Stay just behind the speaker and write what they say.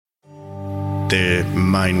their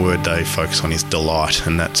main word they focus on is delight,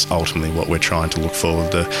 and that's ultimately what we're trying to look for.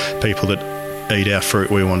 The people that eat our fruit,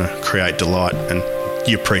 we want to create delight, and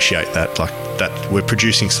you appreciate that, like that we're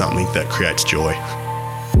producing something that creates joy.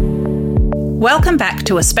 Welcome back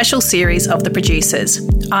to a special series of The Producers.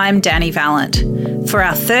 I'm Danny Vallant. For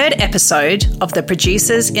our third episode of The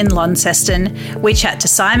Producers in Launceston, we chat to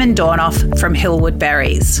Simon Dornauf from Hillwood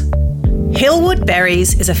Berries. Hillwood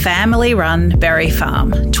Berries is a family-run berry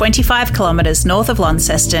farm 25 kilometres north of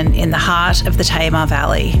Launceston in the heart of the Tamar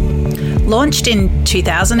Valley. Launched in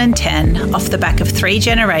 2010 off the back of 3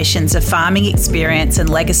 generations of farming experience and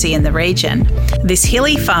legacy in the region, this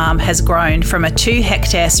hilly farm has grown from a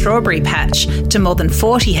 2-hectare strawberry patch to more than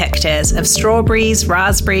 40 hectares of strawberries,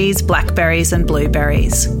 raspberries, blackberries and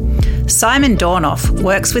blueberries. Simon Dornauf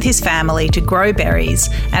works with his family to grow berries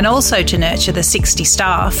and also to nurture the 60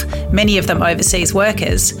 staff, many of them overseas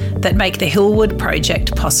workers, that make the Hillwood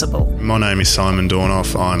project possible. My name is Simon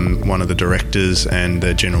Dornauf. I'm one of the directors and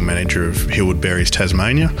the general manager of Hillwood Berries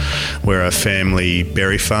Tasmania. We're a family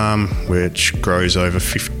berry farm which grows over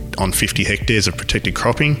 50 hectares of protected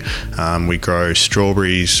cropping. We grow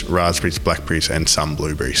strawberries, raspberries, blackberries and some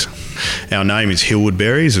blueberries. Our name is Hillwood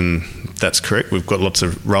Berries, and that's correct. We've got lots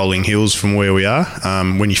of rolling hills from where we are.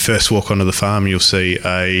 When you first walk onto the farm, you'll see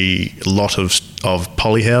a lot of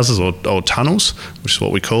polyhouses or tunnels, which is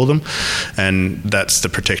what we call them, and that's the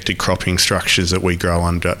protected cropping structures that we grow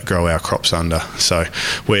our crops under. So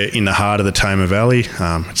we're in the heart of the Tamar Valley.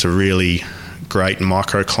 It's a really great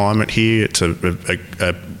microclimate here. It's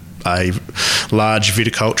a large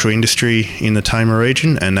viticultural industry in the Tamar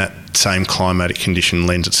region, and that same climatic condition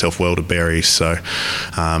lends itself well to berries. So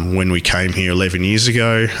when we came here 11 years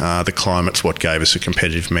ago, the climate's what gave us a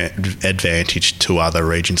competitive advantage to other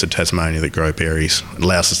regions of Tasmania that grow berries. It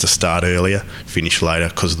allows us to start earlier, finish later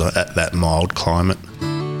because of that mild climate.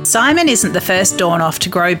 Simon isn't the first Dornauf to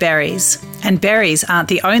grow berries, and berries aren't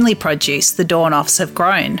the only produce the Dornaufs have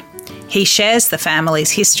grown. He shares the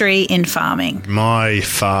family's history in farming. My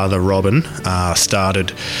father, Robin,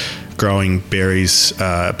 started growing berries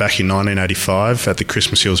back in 1985 at the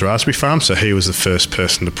Christmas Hills Raspberry Farm. So he was the first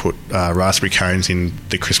person to put raspberry cones in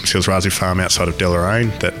the Christmas Hills Raspberry Farm outside of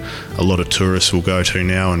Deloraine that a lot of tourists will go to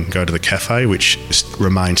now and go to the cafe, which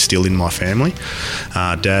remains still in my family.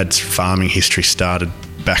 Dad's farming history started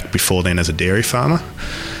back before then as a dairy farmer,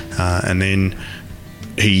 and then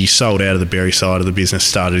he sold out of the berry side of the business,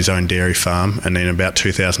 started his own dairy farm, and then about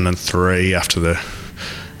 2003, after the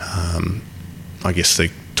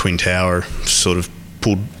Twin Tower sort of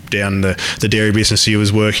pulled down the dairy business he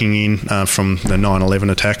was working in from the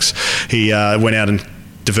 9/11 attacks, he went out and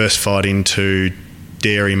diversified into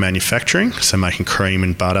dairy manufacturing, so making cream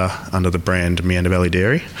and butter under the brand Meander Valley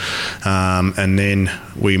Dairy. And then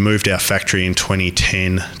we moved our factory in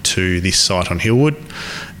 2010 to this site on Hillwood,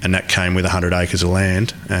 and that came with 100 acres of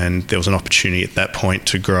land, and there was an opportunity at that point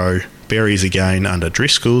to grow berries again under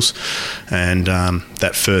Driscoll's, and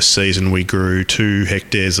that first season we grew 2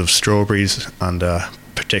 hectares of strawberries under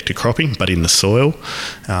protected cropping, but in the soil.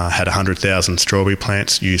 Had 100,000 strawberry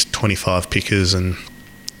plants, used 25 pickers and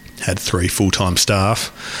had 3 full-time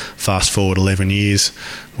staff. Fast forward 11 years,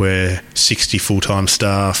 we're 60 full-time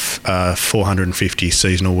staff, 450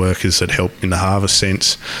 seasonal workers that help in the harvest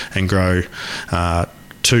sense and grow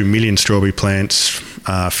 2 million strawberry plants,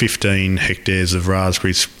 15 hectares of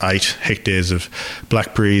raspberries, 8 hectares of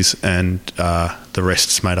blackberries, and the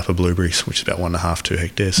rest's made up of blueberries, which is about 1.5-2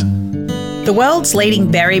 hectares. The world's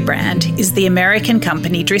leading berry brand is the American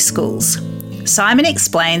company Driscoll's. Simon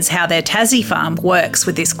explains how their Tassie farm works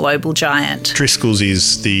with this global giant. Driscoll's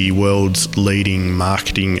is the world's leading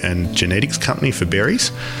marketing and genetics company for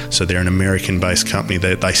berries. So they're an American-based company.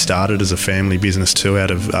 They started as a family business too,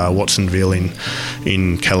 out of Watsonville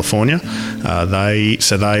in California. They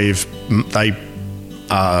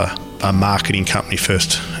are a marketing company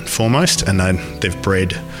first and foremost, and they've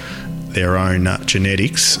bred their own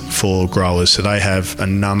genetics for growers. So they have a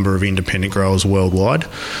number of independent growers worldwide.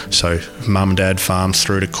 So mum and dad farms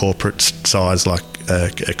through to corporate size like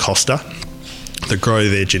a Costa. They grow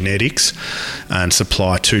their genetics and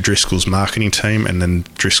supply to Driscoll's marketing team, and then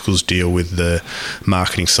Driscoll's deal with the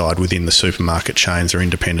marketing side within the supermarket chains or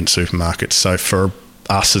independent supermarkets. So for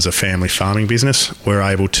us as a family farming business, we're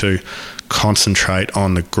able to concentrate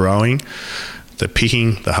on the growing, the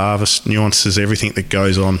picking, the harvest, nuances, everything that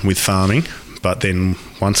goes on with farming. But then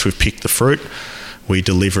once we've picked the fruit, we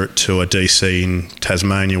deliver it to a DC in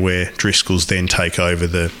Tasmania where Driscoll's then take over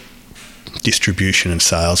the distribution and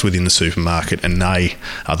sales within the supermarket, and they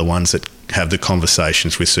are the ones that have the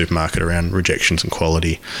conversations with supermarket around rejections and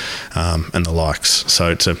quality and the likes. So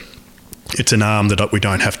it's it's an arm that we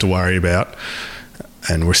don't have to worry about,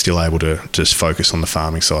 and we're still able to just focus on the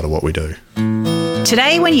farming side of what we do.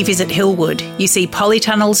 Today, when you visit Hillwood, you see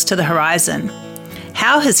polytunnels to the horizon.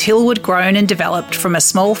 How has Hillwood grown and developed from a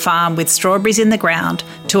small farm with strawberries in the ground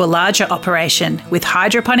to a larger operation with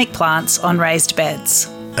hydroponic plants on raised beds?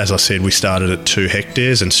 As I said, we started at 2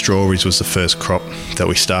 hectares, and strawberries was the first crop that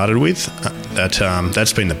we started with.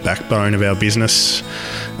 That's been the backbone of our business,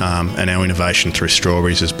 and our innovation through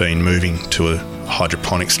strawberries has been moving to a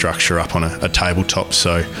hydroponic structure up on a tabletop.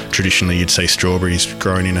 So traditionally you'd see strawberries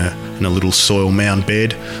grown in a little soil mound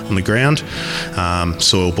bed on the ground.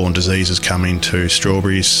 Soil-borne diseases come into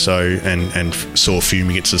strawberries, and soil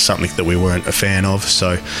fumigates is something that we weren't a fan of.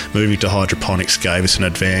 So moving to hydroponics gave us an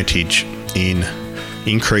advantage in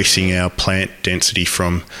increasing our plant density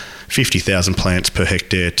from 50,000 plants per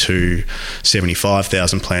hectare to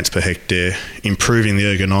 75,000 plants per hectare, improving the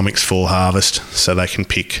ergonomics for harvest so they can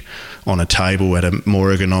pick on a table at a more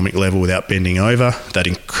ergonomic level without bending over. That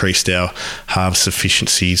increased our harvest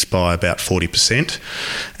efficiencies by about 40%,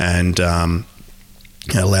 and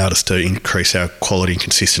allowed us to increase our quality and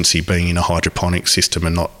consistency being in a hydroponic system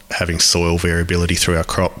and not having soil variability through our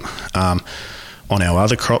crop. On our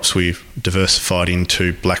other crops, we've diversified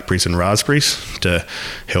into blackberries and raspberries to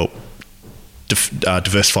help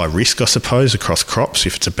diversify risk, I suppose, across crops.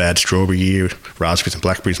 If it's a bad strawberry year, raspberries and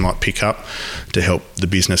blackberries might pick up to help the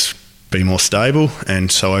business be more stable.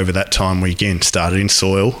 And so over that time, we again started in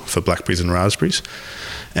soil for blackberries and raspberries.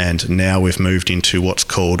 And now we've moved into what's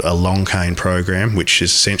called a long cane program, which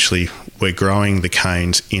is essentially we're growing the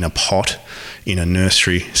canes in a pot in a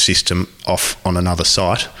nursery system off on another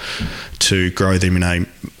site to grow them in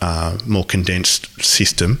a more condensed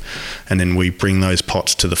system. And then we bring those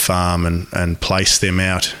pots to the farm and place them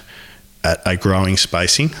out at a growing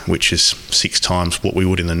spacing, which is 6 times what we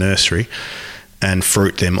would in the nursery, and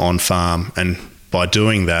fruit them on farm. And by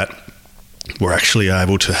doing that, we're actually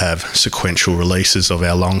able to have sequential releases of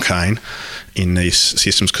our long cane in these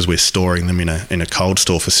systems because we're storing them in a cold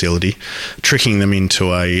store facility, tricking them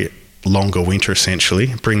into a longer winter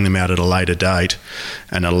essentially, bring them out at a later date,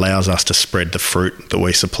 and it allows us to spread the fruit that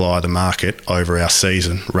we supply the market over our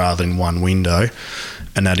season rather than one window.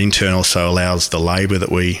 And that in turn also allows the labour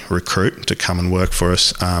that we recruit to come and work for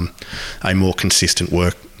us a more consistent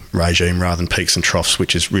work regime rather than peaks and troughs,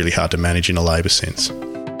 which is really hard to manage in a labour sense.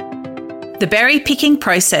 The berry picking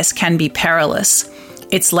process can be perilous.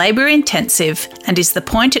 It's labour intensive and is the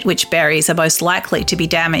point at which berries are most likely to be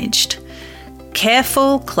damaged.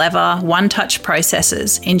 Careful, clever, one-touch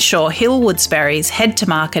processes ensure Hillwood's berries head to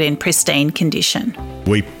market in pristine condition.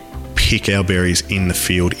 We pick our berries in the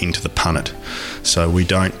field into the punnet. So we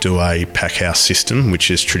don't do a pack house system, which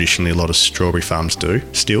is traditionally a lot of strawberry farms do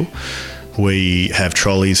still. We have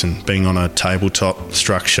trolleys, and being on a tabletop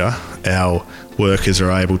structure, our workers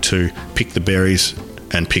are able to pick the berries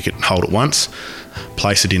and pick it and hold it once,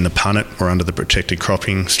 place it in the punnet or under the protected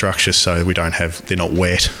cropping structure so they're not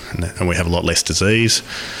wet and we have a lot less disease.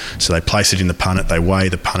 So they place it in the punnet, they weigh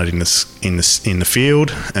the punnet in the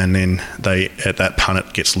field, and then that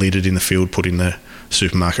punnet gets lidded in the field, put in the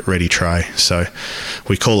supermarket ready tray. So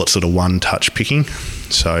we call it sort of one-touch picking,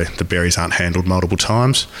 so the berries aren't handled multiple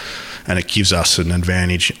times, and it gives us an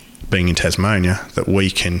advantage being in Tasmania that we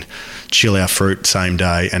can chill our fruit same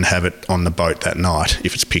day and have it on the boat that night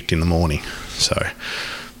if it's picked in the morning. So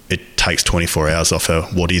it takes 24 hours off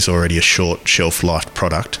what is already a short shelf life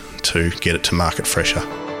product to get it to market fresher.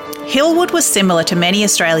 Hillwood was similar to many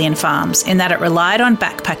Australian farms in that it relied on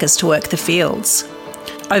backpackers to work the fields.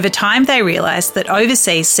 Over time, they realised that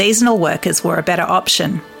overseas seasonal workers were a better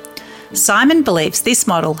option. Simon believes this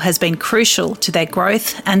model has been crucial to their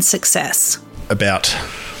growth and success. About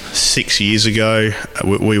 6 years ago,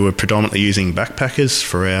 we were predominantly using backpackers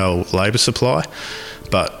for our labour supply,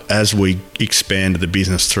 but as we expanded the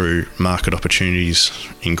business through market opportunities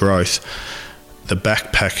in growth, the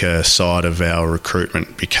backpacker side of our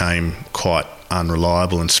recruitment became quite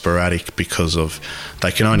unreliable and sporadic because of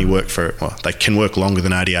they can work longer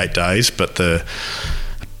than 88 days, but the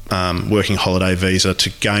working holiday visa, to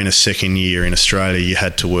gain a second year in Australia, you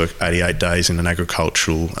had to work 88 days in an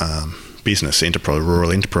agricultural business,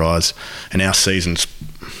 rural enterprise, and our season's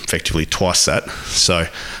effectively twice that. So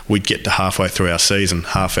we'd get to halfway through our season,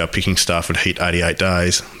 half our picking staff would hit 88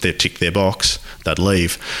 days, they'd tick their box, they'd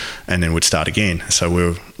leave, and then we'd start again.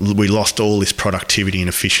 So we lost all this productivity and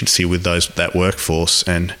efficiency with that workforce,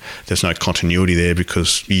 and there's no continuity there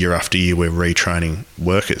because year after year we're retraining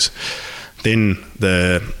workers. Then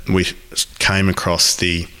we came across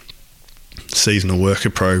the seasonal worker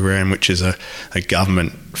program, which is a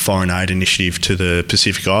government foreign aid initiative to the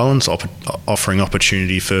Pacific Islands, offering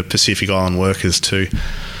opportunity for Pacific Island workers to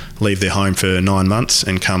leave their home for 9 months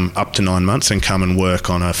and come up to 9 months and come and work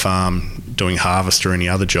on a farm doing harvest or any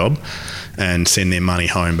other job and send their money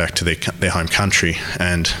home back to their home country.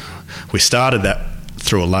 And we started that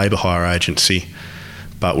through a labour hire agency,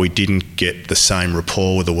 but we didn't get the same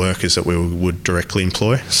rapport with the workers that we would directly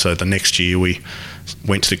employ. So the next year we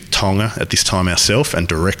went to Tonga at this time ourselves and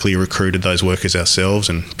directly recruited those workers ourselves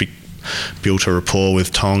and built a rapport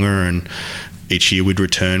with Tonga, and each year we'd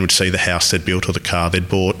return, we'd see the house they'd built or the car they'd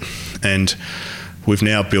bought. And we've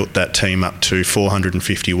now built that team up to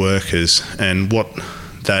 450 workers, and what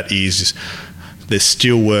that is, there's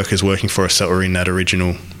still workers working for us that were in that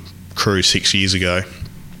original crew 6 years ago,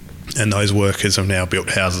 and those workers have now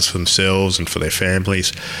built houses for themselves and for their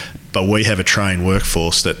families. But we have a trained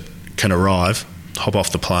workforce that can arrive, hop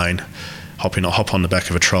off the plane, hop on the back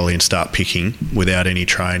of a trolley and start picking without any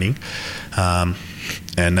training,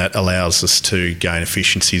 and that allows us to gain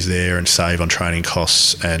efficiencies there and save on training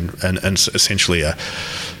costs and essentially a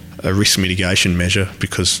risk mitigation measure,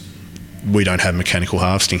 because we don't have mechanical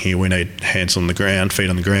harvesting here. We need hands on the ground, feet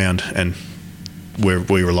on the ground, and we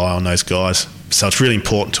rely on those guys. So it's really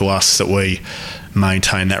important to us that we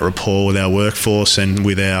maintain that rapport with our workforce and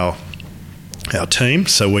with our team.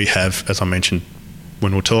 So we have, as I mentioned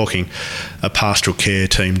when we're talking, a pastoral care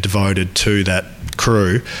team devoted to that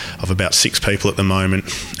crew of about 6 people at the moment,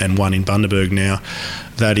 and 1 in Bundaberg now.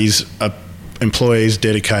 That is employees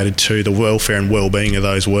dedicated to the welfare and well-being of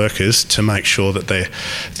those workers to make sure that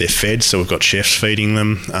they're fed. So we've got chefs feeding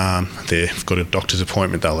them. They've got a doctor's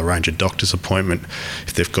appointment, they'll arrange a doctor's appointment.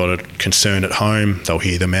 If they've got a concern at home, they'll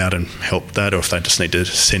hear them out and help that, or if they just need to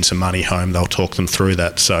send some money home, they'll talk them through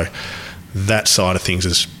that. So that side of things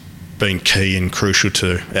has been key and crucial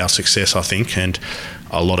to our success, I think, and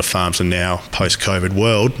a lot of farms are now, post-COVID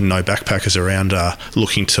world, no backpackers around, are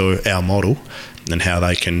looking to our model and how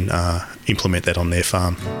they can implement that on their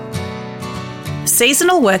farm.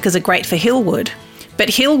 Seasonal workers are great for Hillwood, but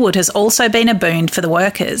Hillwood has also been a boon for the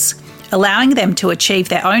workers, allowing them to achieve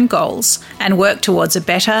their own goals and work towards a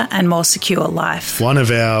better and more secure life. One of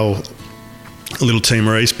our little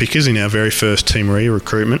teamerees pickers in our very first teameree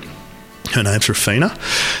recruitment, her name's Rafina,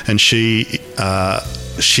 and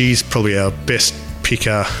she's probably our best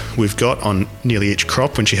picker we've got on nearly each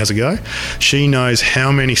crop when she has a go. She knows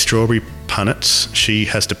how many strawberry punnets she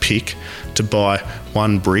has to pick to buy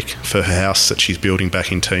 1 brick for her house that she's building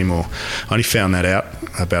back in Timor. I only found that out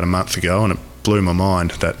about a month ago, and it blew my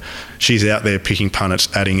mind that she's out there picking punnets,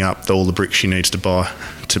 adding up all the bricks she needs to buy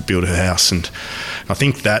to build her house. And I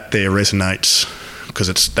think that there resonates, because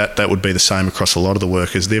it's that would be the same across a lot of the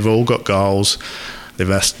workers. They've all got goals. They've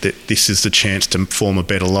asked that this is the chance to form a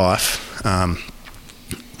better life.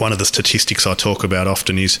 One of the statistics I talk about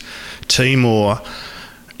often is Timor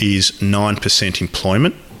is 9%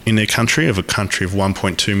 employment in their country, of a country of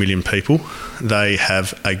 1.2 million people. They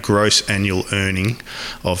have a gross annual earning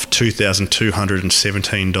of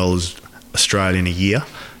 $2,217 Australian a year.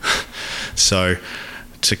 So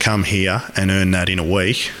to come here and earn that in a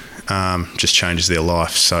week just changes their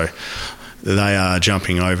life. So they are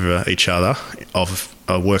jumping over each other of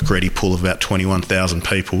a work-ready pool of about 21,000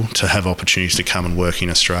 people to have opportunities to come and work in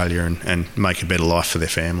Australia and make a better life for their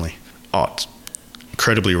family. It's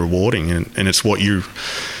incredibly rewarding, and it's what you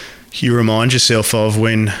remind yourself of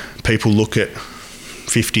when people look at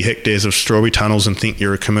 50 hectares of strawberry tunnels and think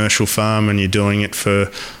you're a commercial farm and you're doing it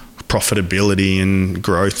for profitability and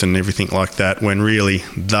growth and everything like that, when really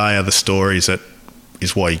they are the stories that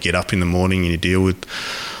is why you get up in the morning and you deal with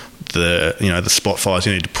the spot fires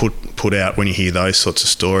you need to put out. When you hear those sorts of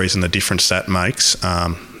stories and the difference that makes,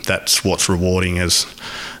 that's what's rewarding as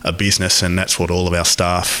a business, and that's what all of our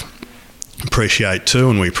staff appreciate too,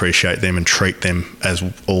 and we appreciate them and treat them as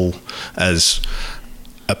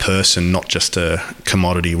a person, not just a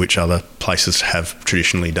commodity which other places have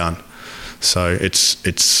traditionally done. So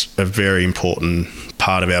it's a very important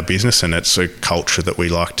part of our business, and it's a culture that we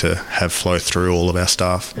like to have flow through all of our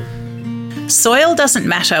staff. Soil doesn't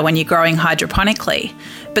matter when you're growing hydroponically,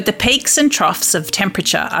 but the peaks and troughs of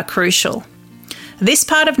temperature are crucial. This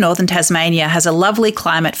part of northern Tasmania has a lovely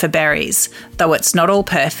climate for berries, though it's not all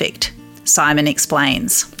perfect. Simon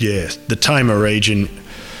explains. Yeah, the Tamar region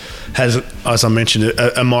has, as I mentioned,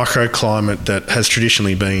 a microclimate that has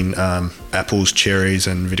traditionally been apples, cherries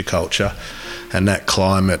and viticulture. And that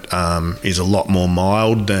climate is a lot more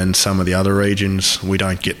mild than some of the other regions. We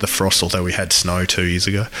don't get the frost, although we had snow 2 years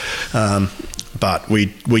ago. But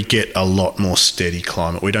we get a lot more steady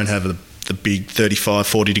climate. We don't have the the big 35,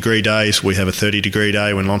 40 degree days. We have a 30 degree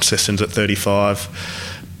day when Launceston's at 35.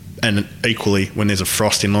 And equally, when there's a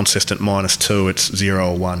frost in Launceston at -2, it's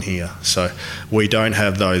 0 or 1 here. So we don't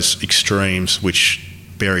have those extremes, which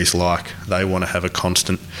berries like. They want to have a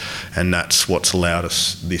constant, and that's what's allowed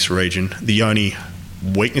us this region. The only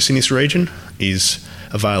weakness in this region is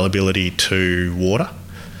availability to water.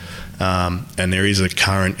 And there is a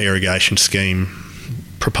current irrigation scheme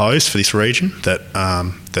proposed for this region that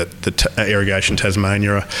Irrigation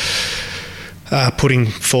Tasmania are putting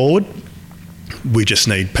forward. We just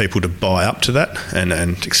need people to buy up to that and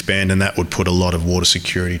expand, and that would put a lot of water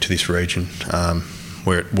security to this region.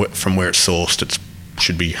 From where it's sourced, it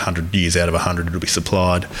should be 100 years out of 100 it'll be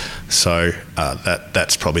supplied. So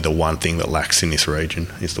that's probably the one thing that lacks in this region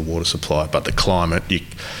is the water supply. But the climate,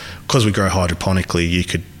 because we grow hydroponically, you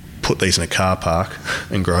could put these in a car park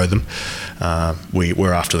and grow them.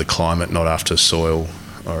 We're after the climate, not after soil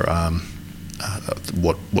or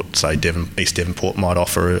what say East Devonport might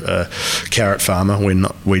offer a carrot farmer.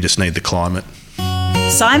 We just need the climate.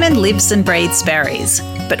 Simon lives and breathes berries,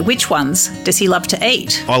 but which ones does he love to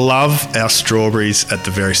eat? I love our strawberries at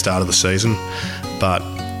the very start of the season, but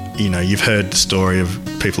you've heard the story of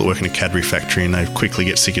people that work in a Cadbury factory and they quickly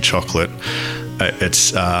get sick of chocolate.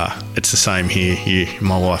 It's the same here.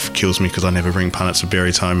 My wife kills me because I never bring punnets of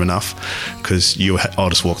berries home enough, because I'll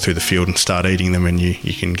just walk through the field and start eating them, and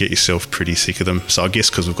you can get yourself pretty sick of them. So I guess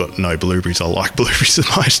because we've got no blueberries, I like blueberries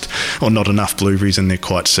the most, or not enough blueberries, and they're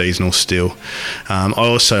quite seasonal still. I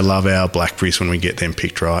also love our blackberries when we get them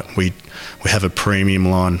picked right. We have a premium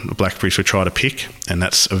line of blackberries we try to pick, and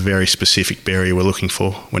that's a very specific berry we're looking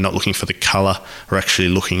for. We're not looking for the colour, we're actually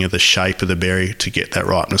looking at the shape of the berry to get that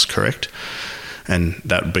ripeness correct. And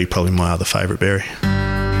that would be probably my other favourite berry.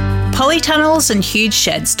 Polytunnels and huge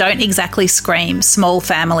sheds don't exactly scream small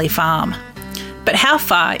family farm. But how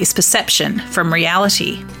far is perception from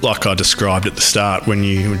reality? Like I described at the start, when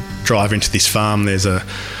you drive into this farm, there's a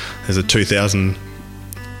 2,000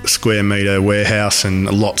 square metre warehouse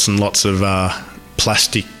and lots of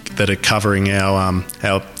plastic that are covering our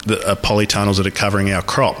polytunnels that are covering our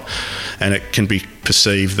crop, and it can be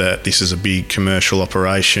perceived that this is a big commercial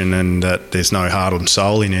operation and that there's no heart and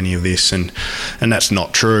soul in any of this, and that's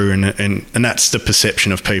not true, and that's the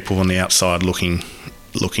perception of people on the outside looking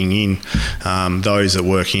in. Those that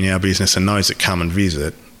work in our business and those that come and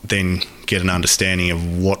visit then get an understanding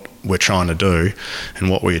of what we're trying to do and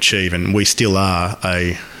what we achieve, and we still are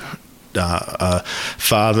a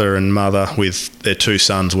father and mother with their 2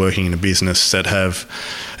 sons working in a business that have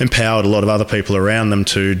empowered a lot of other people around them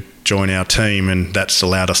to join our team, and that's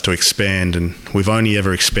allowed us to expand. And we've only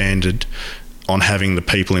ever expanded on having the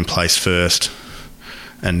people in place first,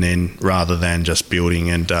 and then rather than just building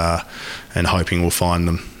and hoping we'll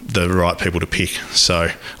find the right people to pick,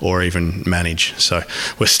 or even manage. So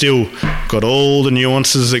we're still got all the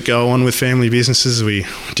nuances that go on with family businesses. We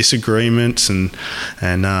disagreements and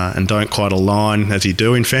don't quite align as you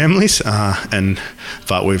do in families.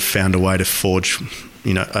 But we've found a way to forge,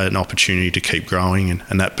 an opportunity to keep growing,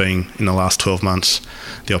 and that being in the last 12 months,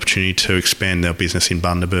 the opportunity to expand our business in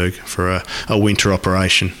Bundaberg for a winter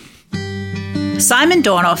operation. Simon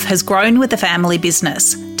Dornauf has grown with the family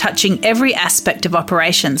business, touching every aspect of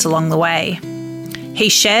operations along the way. He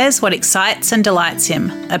shares what excites and delights him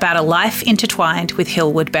about a life intertwined with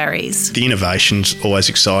Hillwood berries. The innovation's always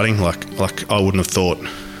exciting. Like I wouldn't have thought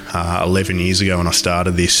 11 years ago when I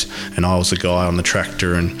started this, and I was the guy on the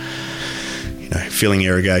tractor and filling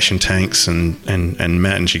irrigation tanks and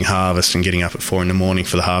managing harvest and getting up at 4 a.m.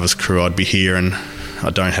 for the harvest crew. I'd be here, and I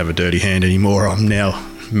don't have a dirty hand anymore. I'm now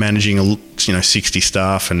managing 60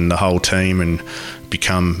 staff and the whole team, and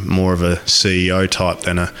become more of a CEO type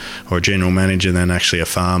or a general manager than actually a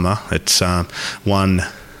farmer. It's one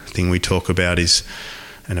thing we talk about is,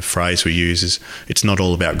 and a phrase we use is, it's not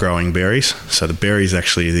all about growing berries. So the berries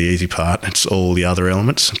actually the easy part. It's all the other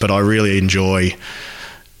elements. But I really enjoy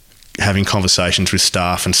having conversations with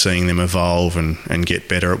staff and seeing them evolve and get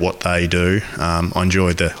better at what they do. I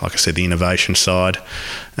enjoy the innovation side,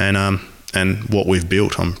 and what we've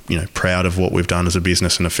built. I'm proud of what we've done as a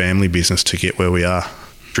business and a family business to get where we are.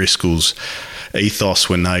 Driscoll's ethos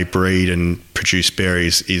when they breed and produce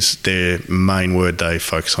berries is their main word they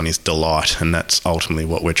focus on is delight, and that's ultimately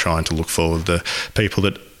what we're trying to look for with the people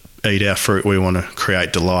that eat our fruit. We want to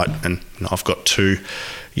create delight, and I've got 2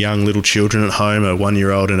 young little children at home, a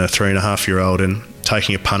 1-year-old and a 3.5-year-old, and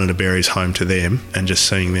taking a punnet of berries home to them and just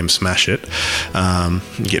seeing them smash it,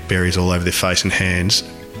 get berries all over their face and hands,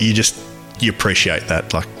 you appreciate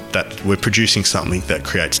that, like that we're producing something that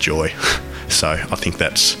creates joy. So I think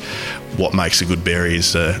that's what makes a good berry,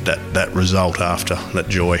 is that result after, that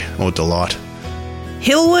joy or delight.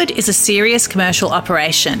 Hillwood is a serious commercial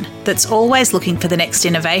operation that's always looking for the next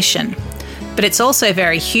innovation, but it's also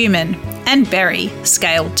very human and berry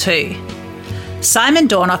scaled too. Simon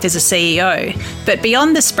Dornauf is a CEO, but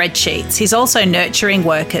beyond the spreadsheets, he's also nurturing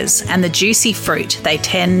workers and the juicy fruit they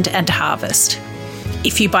tend and harvest.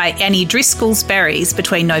 If you buy any Driscoll's berries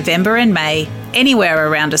between November and May, anywhere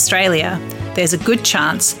around Australia, there's a good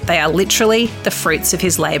chance they are literally the fruits of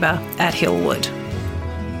his labour at Hillwood.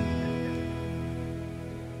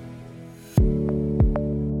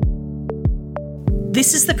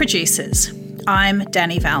 This is The Producers. I'm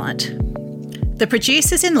Danny Vallant. The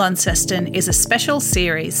Producers in Launceston is a special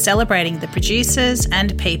series celebrating the producers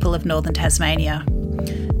and people of northern Tasmania.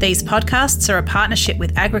 These podcasts are a partnership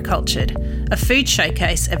with Agricultured, a food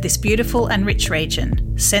showcase of this beautiful and rich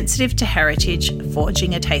region, sensitive to heritage,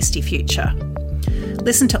 forging a tasty future.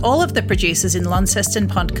 Listen to all of the Producers in Launceston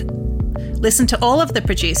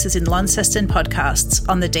podcasts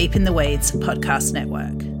on the Deep in the Weeds podcast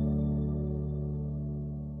network.